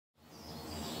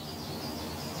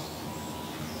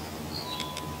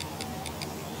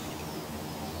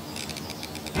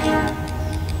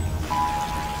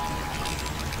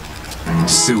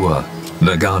Suwa,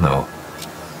 Nagano.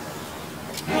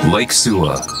 Lake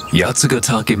Suwa,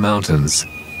 Yatsugatake Mountains,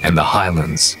 and the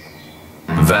Highlands.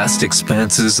 Vast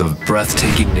expanses of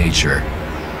breathtaking nature.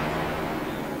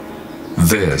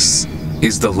 This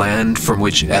is the land from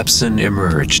which Epson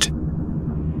emerged.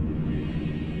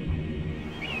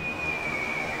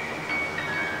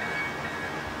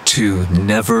 To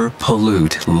never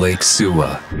pollute Lake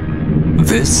Suwa.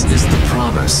 This is the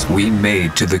promise we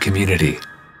made to the community.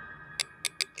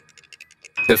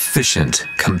 Efficient,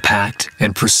 compact,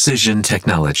 and precision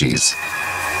technologies,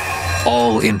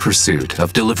 all in pursuit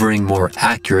of delivering more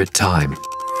accurate time.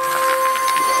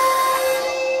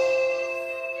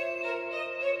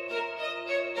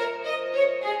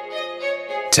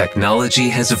 Technology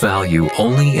has value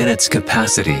only in its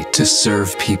capacity to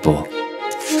serve people.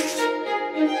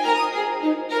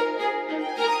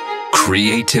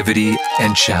 Creativity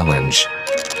and challenge,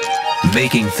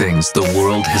 making things the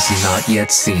world has not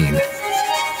yet seen.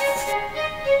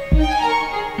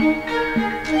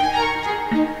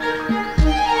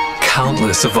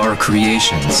 Countless of our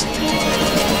creations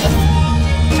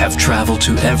have traveled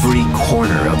to every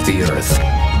corner of the earth,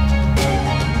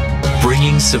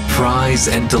 bringing surprise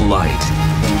and delight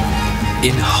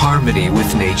in harmony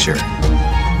with nature.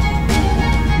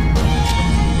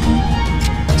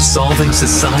 Solving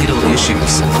societal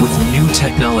issues with new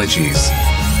technologies.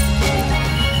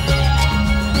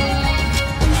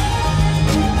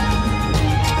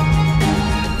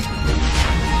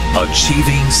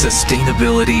 Achieving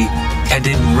sustainability and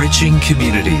enriching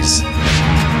communities.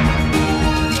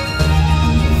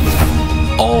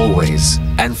 Always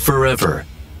and forever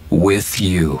with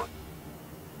you.